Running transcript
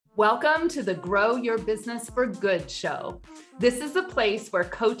Welcome to the Grow Your Business for Good show. This is a place where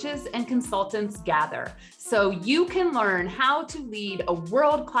coaches and consultants gather so you can learn how to lead a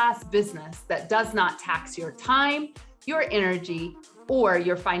world-class business that does not tax your time, your energy, or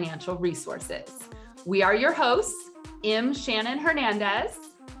your financial resources. We are your hosts, M. Shannon Hernandez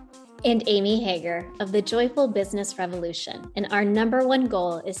and Amy Hager of the Joyful Business Revolution. And our number one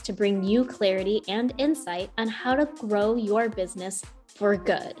goal is to bring you clarity and insight on how to grow your business for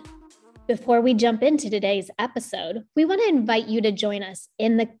good. Before we jump into today's episode, we want to invite you to join us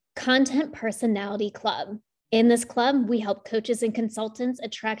in the Content Personality Club. In this club, we help coaches and consultants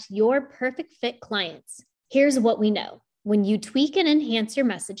attract your perfect fit clients. Here's what we know. When you tweak and enhance your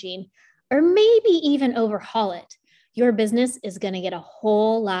messaging, or maybe even overhaul it, your business is going to get a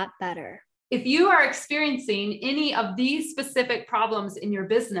whole lot better. If you are experiencing any of these specific problems in your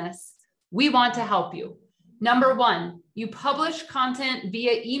business, we want to help you. Number one, you publish content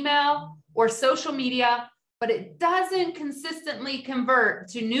via email or social media, but it doesn't consistently convert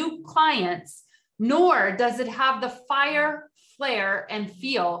to new clients, nor does it have the fire, flair, and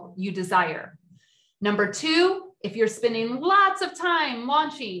feel you desire. Number two, if you're spending lots of time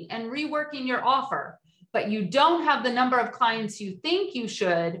launching and reworking your offer, but you don't have the number of clients you think you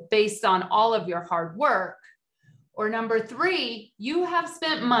should based on all of your hard work. Or number three, you have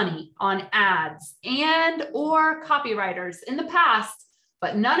spent money on ads and or copywriters in the past,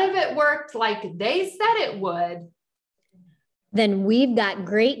 but none of it worked like they said it would. Then we've got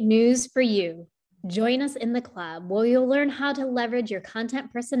great news for you. Join us in the club where you'll learn how to leverage your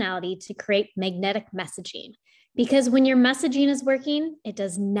content personality to create magnetic messaging. Because when your messaging is working, it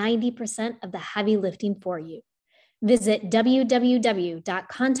does 90% of the heavy lifting for you. Visit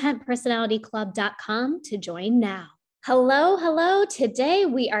www.contentpersonalityclub.com to join now. Hello. Today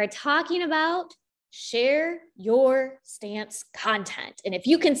we are talking about share your stance content. And if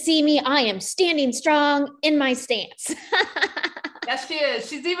you can see me, I am standing strong in my stance. Yes, she is.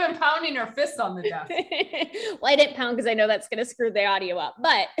 She's even pounding her fist on the desk. Well, I didn't pound because I know that's going to screw the audio up,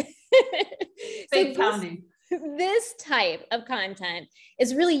 but fake pounding. This type of content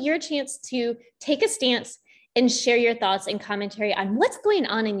is really your chance to take a stance and share your thoughts and commentary on what's going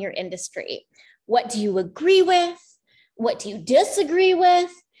on in your industry. What do you agree with? What do you disagree with?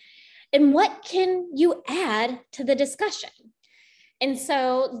 And what can you add to the discussion? And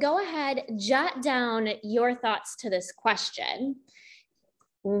so go ahead, jot down your thoughts to this question.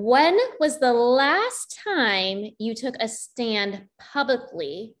 When was the last time you took a stand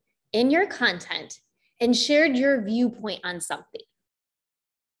publicly in your content and shared your viewpoint on something?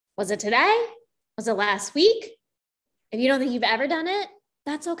 Was it today? Was it last week? If you don't think you've ever done it,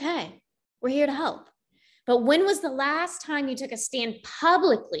 that's okay. We're here to help. But when was the last time you took a stand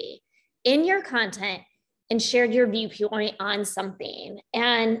publicly in your content and shared your viewpoint on something?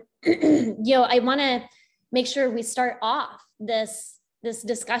 And, I want to make sure we start off this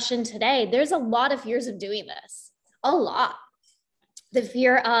discussion today. There's a lot of fears of doing this, a lot. The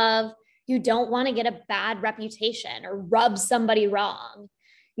fear of you don't want to get a bad reputation or rub somebody wrong.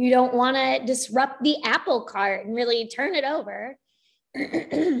 You don't want to disrupt the apple cart and really turn it over.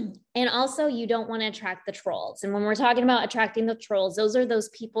 And also you don't want to attract the trolls. And when we're talking about attracting the trolls, those are those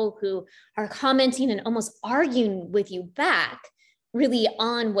people who are commenting and almost arguing with you back really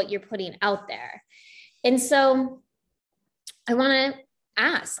on what you're putting out there. And so I want to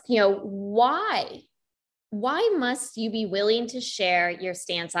ask, why must you be willing to share your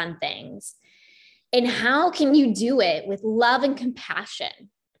stance on things? And how can you do it with love and compassion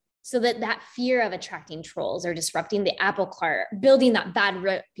so that fear of attracting trolls or disrupting the apple cart, building that bad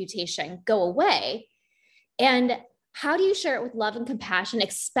reputation go away? And how do you share it with love and compassion,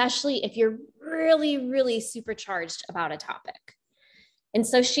 especially if you're really, really supercharged about a topic? And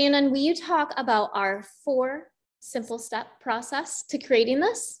so Shannon, will you talk about our 4 simple step process to creating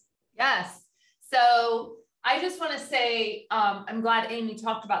this? Yes. So I just want to say, I'm glad Amy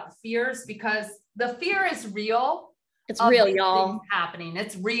talked about the fears because the fear is real. It's real, y'all. Happening.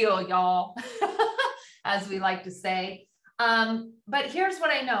 It's real, y'all, as we like to say. But here's what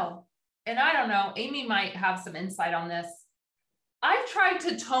I know. And I don't know, Amy might have some insight on this. I've tried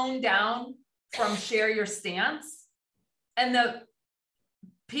to tone down from share your stance and the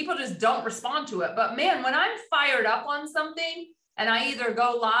people just don't respond to it. But man, when I'm fired up on something, and I either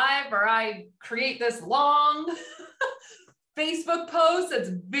go live or I create this long Facebook post that's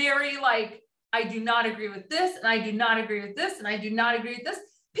very like, I do not agree with this, and I do not agree with this, and I do not agree with this.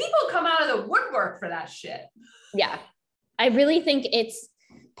 People come out of the woodwork for that shit. Yeah. I really think it's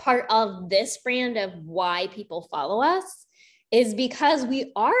part of this brand of why people follow us is because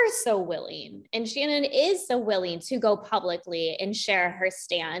we are so willing, and Shannon is so willing to go publicly and share her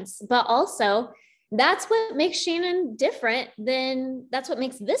stance, but also that's what makes Shannon different that's what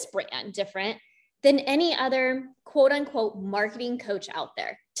makes this brand different than any other quote unquote marketing coach out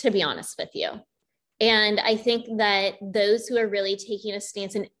there, to be honest with you. And I think that those who are really taking a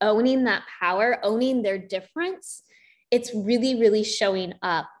stance and owning that power, owning their difference, it's really, really showing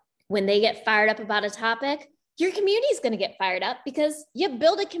up. When they get fired up about a topic, your community is going to get fired up because you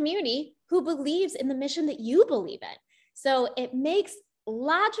build a community who believes in the mission that you believe in. So it makes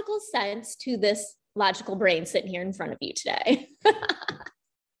logical sense to this logical brain sitting here in front of you today.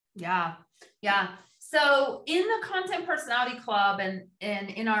 Yeah. So in the Content Personality Club and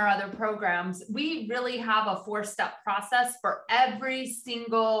in our other programs, we really have a 4-step process for every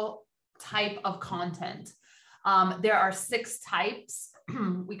single type of content. There are 6 types.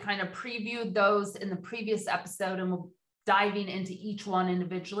 We kind of previewed those in the previous episode, and we'll diving into each one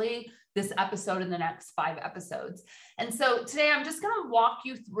individually this episode and the next 5 episodes. And so today I'm just going to walk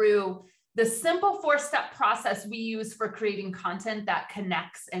you through the simple 4-step process we use for creating content that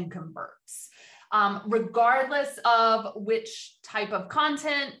connects and converts. Regardless of which type of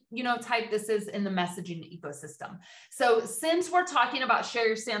content, type this is in the messaging ecosystem. So since we're talking about Share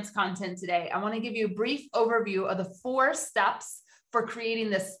Your Stance content today, I want to give you a brief overview of the 4 steps for creating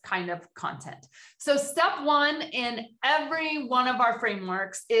this kind of content. So step 1 in every one of our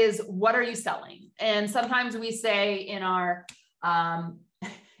frameworks is, what are you selling? And sometimes we say in our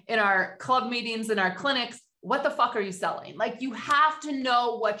club meetings, in our clinics, what the fuck are you selling? Like, you have to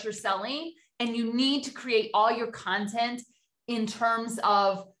know what you're selling, and you need to create all your content in terms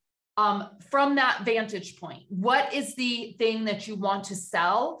of from that vantage point. What is the thing that you want to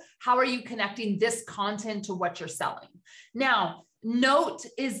sell? How are you connecting this content to what you're selling? Now, note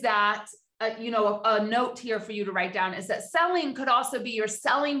is that, a note here for you to write down is that selling could also be, you're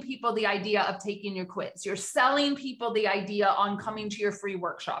selling people the idea of taking your quiz. You're selling people the idea on coming to your free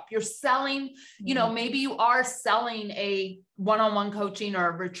workshop. You're selling, maybe you are selling a one-on-one coaching or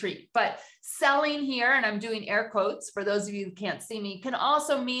a retreat, but selling here, and I'm doing air quotes for those of you who can't see me, can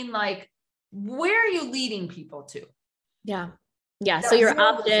also mean like, where are you leading people to? Yeah. So your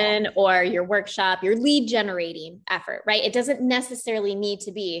opt-in or your workshop, your lead generating effort, right? It doesn't necessarily need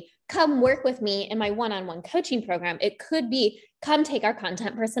to be, come work with me in my one-on-one coaching program. It could be, come take our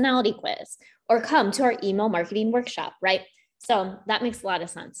content personality quiz, or come to our email marketing workshop, right? So that makes a lot of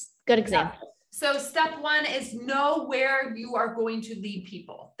sense. Good example. Yeah. So step 1 is know where you are going to lead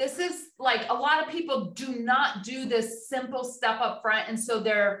people. This is like, a lot of people do not do this simple step up front. And so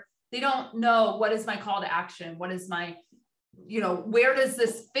they don't know, what is my call to action? What is my, where does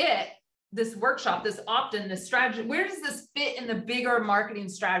this fit, this workshop, this opt-in, this strategy, where does this fit in the bigger marketing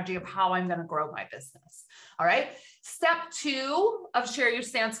strategy of how I'm going to grow my business? All right. Step 2 of Share Your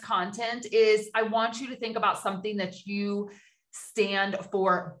Stance content is, I want you to think about something that you stand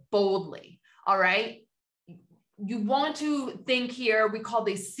for boldly. All right. You want to think here, we call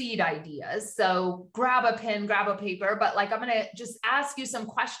these seed ideas. So grab a pen, grab a paper, but like, I'm going to just ask you some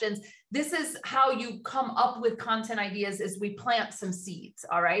questions. This is how you come up with content ideas, is we plant some seeds.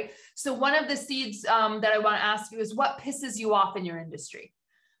 All right. So one of the seeds that I want to ask you is, what pisses you off in your industry?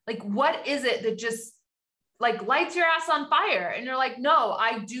 Like, what is it that just like lights your ass on fire? And you're like, no,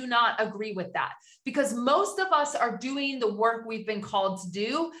 I do not agree with that. Because most of us are doing the work we've been called to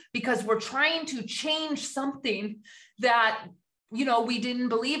do because we're trying to change something that, we didn't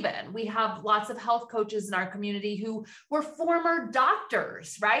believe in. We have lots of health coaches in our community who were former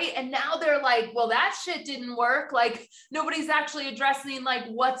doctors, right? And now they're like, well, that shit didn't work. Like, nobody's actually addressing like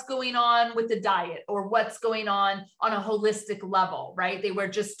what's going on with the diet or what's going on a holistic level, right? They were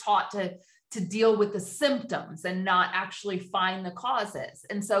just taught to deal with the symptoms and not actually find the causes.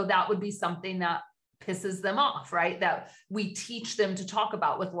 And so that would be something that pisses them off, right? That we teach them to talk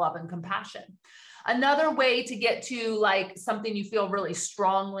about with love and compassion. Another way to get to like something you feel really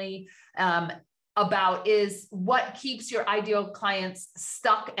strongly about is, what keeps your ideal clients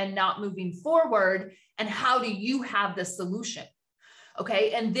stuck and not moving forward, and how do you have the solution?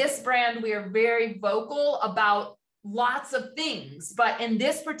 Okay. And this brand, we are very vocal about lots of things, but in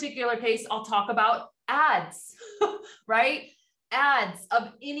this particular case, I'll talk about ads, right? Ads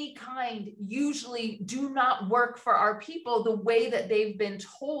of any kind usually do not work for our people the way that they've been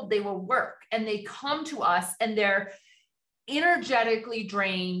told they will work. And they come to us and they're energetically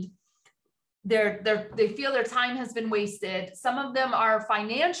drained. They feel their time has been wasted. Some of them are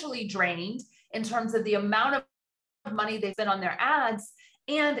financially drained in terms of the amount of money they spend on their ads,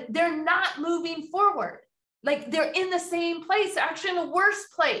 and they're not moving forward. Like, they're in the same place, actually in a worse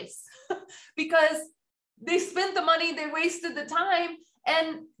place, because They spent the money, they wasted the time,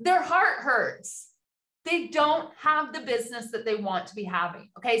 and their heart hurts. They don't have the business that they want to be having.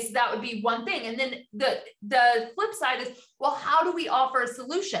 Okay, so that would be one thing. And then the flip side is, well, how do we offer a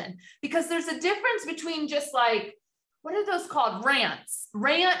solution? Because there's a difference between just like, what are those called? Rants.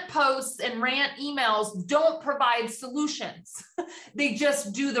 Rant posts and rant emails don't provide solutions. They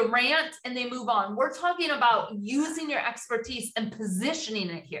just do the rant and they move on. We're talking about using your expertise and positioning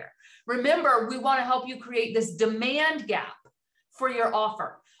it here. Remember, we want to help you create this demand gap for your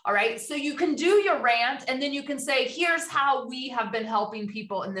offer. All right. So you can do your rant and then you can say, here's how we have been helping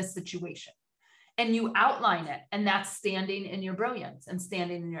people in this situation. And you outline it. And that's standing in your brilliance and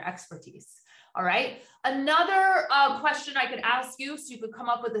standing in your expertise. All right. Another question I could ask you, so you could come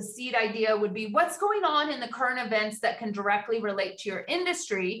up with a seed idea, would be, what's going on in the current events that can directly relate to your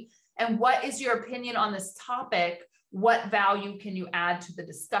industry? And what is your opinion on this topic? What value can you add to the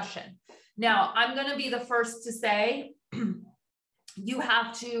discussion? Now, I'm going to be the first to say, you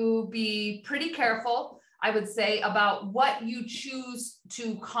have to be pretty careful, I would say, about what you choose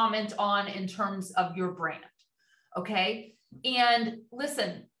to comment on in terms of your brand. Okay. And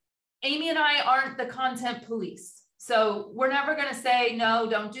listen, Amy and I aren't the content police. So we're never going to say, no,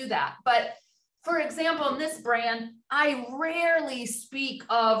 don't do that. But for example, in this brand, I rarely speak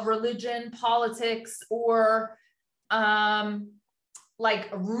of religion, politics, or like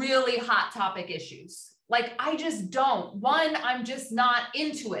really hot topic issues. Like, I just don't. One, I'm just not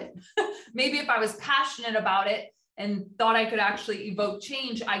into it. Maybe if I was passionate about it and thought I could actually evoke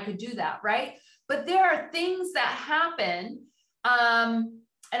change, I could do that, right? But there are things that happen,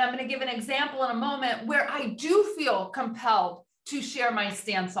 and I'm going to give an example in a moment, where I do feel compelled to share my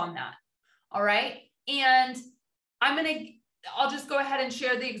stance on that. All right. And I'll just go ahead and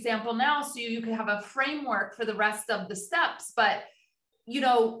share the example now so you can have a framework for the rest of the steps. But, you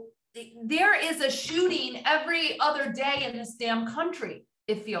know, there is a shooting every other day in this damn country,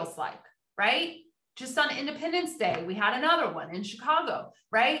 it feels like, right? Just on Independence Day, we had another one in Chicago,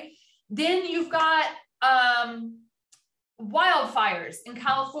 right? Then you've got wildfires in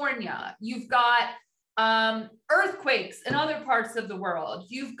California. You've got earthquakes in other parts of the world.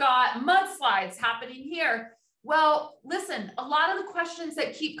 You've got mudslides happening here. Well, listen, a lot of the questions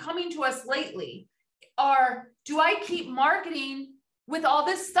that keep coming to us lately are, do I keep marketing with all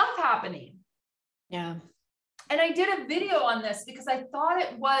this stuff happening? Yeah. And I did a video on this because I thought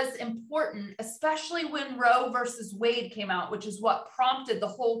it was important, especially when Roe versus Wade came out, which is what prompted the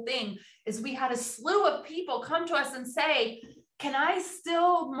whole thing. Is we had a slew of people come to us and say, can I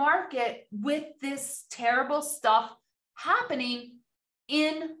still market with this terrible stuff happening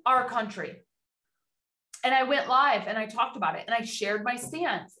in our country? And I went live and I talked about it and I shared my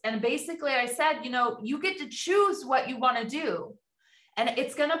stance. And basically I said, you know, you get to choose what you want to do. And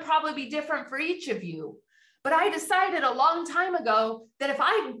it's going to probably be different for each of you. But I decided a long time ago that if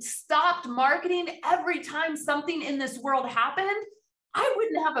I stopped marketing every time something in this world happened, I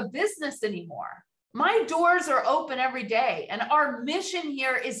wouldn't have a business anymore. My doors are open every day. And our mission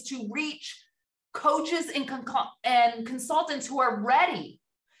here is to reach coaches and consultants who are ready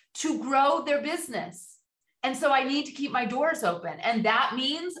to grow their business. And so I need to keep my doors open. And that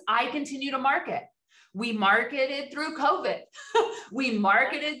means I continue to market. We marketed through COVID. We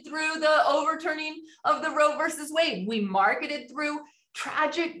marketed through the overturning of the Roe versus Wade. We marketed through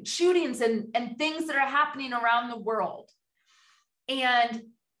tragic shootings and things that are happening around the world. And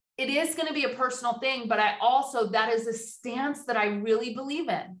it is going to be a personal thing, but that is a stance that I really believe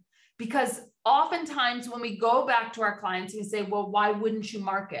in, because oftentimes when we go back to our clients, we say, well, why wouldn't you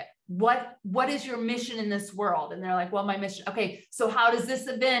market? What is your mission in this world? And they're like, well, my mission. Okay, so how does this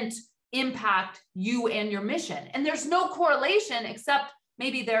event impact you and your mission? And there's no correlation except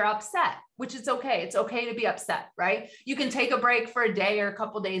maybe they're upset, which is okay. It's okay to be upset, right? You can take a break for a day or a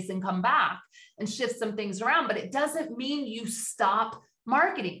couple of days and come back and shift some things around, but it doesn't mean you stop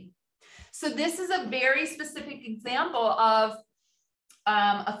marketing. So this is a very specific example of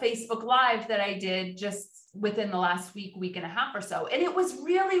a Facebook Live that I did just within the last week and a half or so. And it was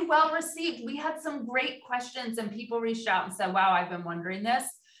really well received. We had some great questions and people reached out and said, wow, I've been wondering this,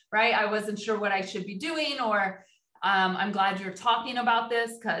 right? I wasn't sure what I should be doing, or I'm glad you're talking about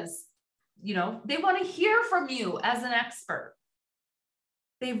this, because, you know, they want to hear from you as an expert.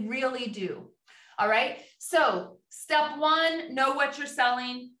 They really do. All right. So step one, know what you're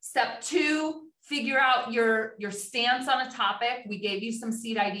selling. Step two, figure out your stance on a topic. We gave you some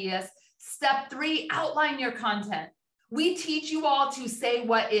seed ideas. Step three, outline your content. We teach you all to say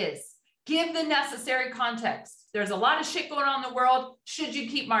what is. Give the necessary context. There's a lot of shit going on in the world. Should you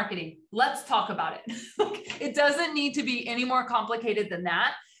keep marketing? Let's talk about it. It doesn't need to be any more complicated than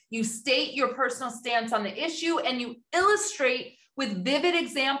that. You state your personal stance on the issue, and you illustrate with vivid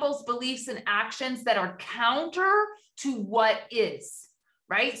examples, beliefs, and actions that are counter to what is,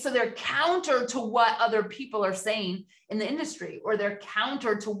 right? So they're counter to what other people are saying in the industry, or they're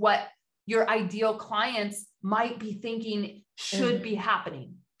counter to what your ideal clients might be thinking should be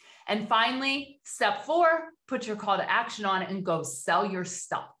happening. And finally, step 4, put your call to action on it and go sell your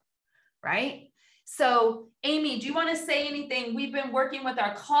stuff, right? So Amy, do you want to say anything? We've been working with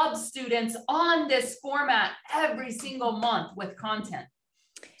our club students on this format every single month with content.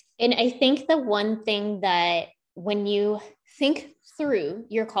 And I think the one thing that when you think through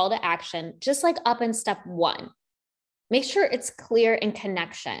your call to action, just like up in step 1, make sure it's clear in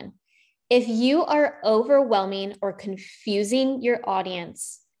connection. If you are overwhelming or confusing your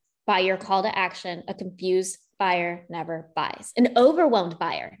audience by your call to action, a confused buyer never buys. An overwhelmed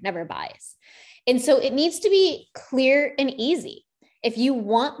buyer never buys. And so it needs to be clear and easy. If you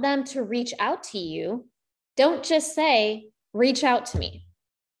want them to reach out to you, don't just say, reach out to me.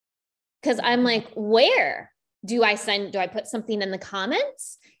 Because I'm like, where? Do I put something in the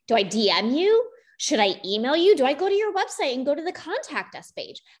comments? Do I DM you? Should I email you? Do I go to your website and go to the contact us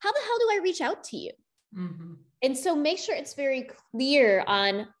page? How the hell do I reach out to you? Mm-hmm. And so make sure it's very clear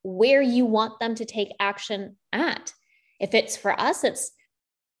on where you want them to take action at. If it's for us, it's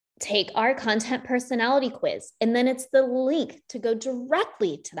take our content personality quiz, and then it's the link to go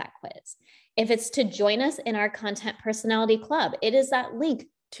directly to that quiz. If it's to join us in our content personality club, it is that link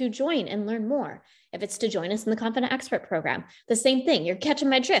to join and learn more. If it's to join us in the Confident Expert program, the same thing. You're catching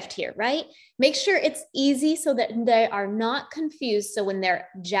my drift here, right? Make sure it's easy so that they are not confused. So when they're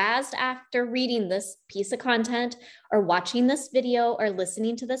jazzed after reading this piece of content or watching this video or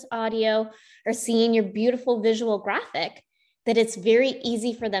listening to this audio or seeing your beautiful visual graphic, that it's very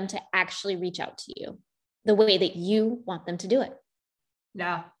easy for them to actually reach out to you the way that you want them to do it.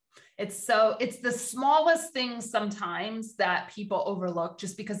 Yeah. It's the smallest things sometimes that people overlook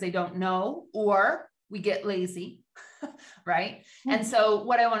just because they don't know, or we get lazy, right? Mm-hmm. And so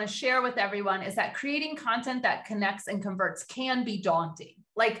what I want to share with everyone is that creating content that connects and converts can be daunting.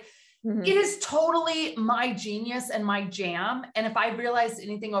 Like it is totally my genius and my jam. And if I realized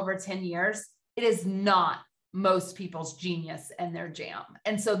anything over 10 years, it is not most people's genius and their jam.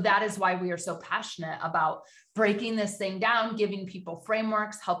 And so that is why we are so passionate about breaking this thing down, giving people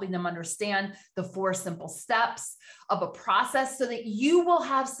frameworks, helping them understand the 4 simple steps of a process so that you will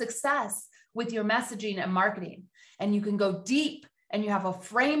have success with your messaging and marketing. And you can go deep, and you have a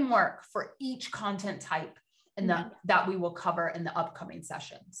framework for each content type and that we will cover in the upcoming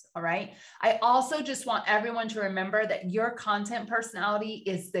sessions. All right. I also just want everyone to remember that your content personality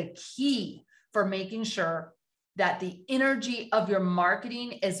is the key for making sure that the energy of your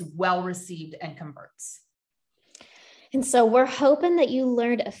marketing is well received and converts. And so we're hoping that you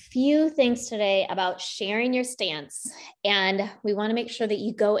learned a few things today about sharing your stance. And we want to make sure that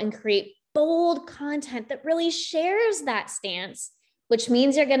you go and create bold content that really shares that stance, which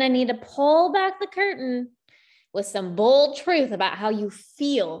means you're going to need to pull back the curtain with some bold truth about how you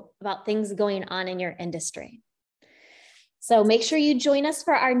feel about things going on in your industry. So make sure you join us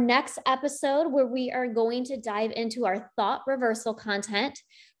for our next episode, where we are going to dive into our thought reversal content,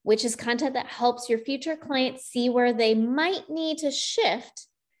 which is content that helps your future clients see where they might need to shift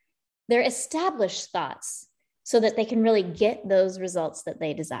their established thoughts so that they can really get those results that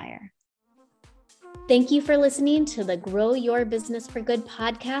they desire. Thank you for listening to the Grow Your Business for Good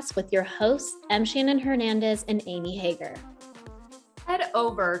podcast with your hosts, M. Shannon Hernandez and Amy Hager. Head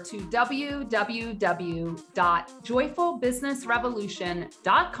over to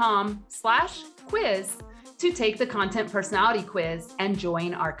www.joyfulbusinessrevolution.com/quiz to take the content personality quiz and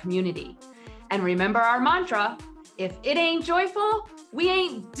join our community. And remember our mantra, if it ain't joyful, we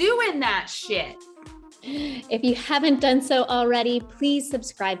ain't doing that shit. If you haven't done so already, please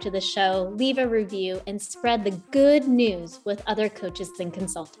subscribe to the show, leave a review, and spread the good news with other coaches and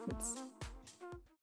consultants.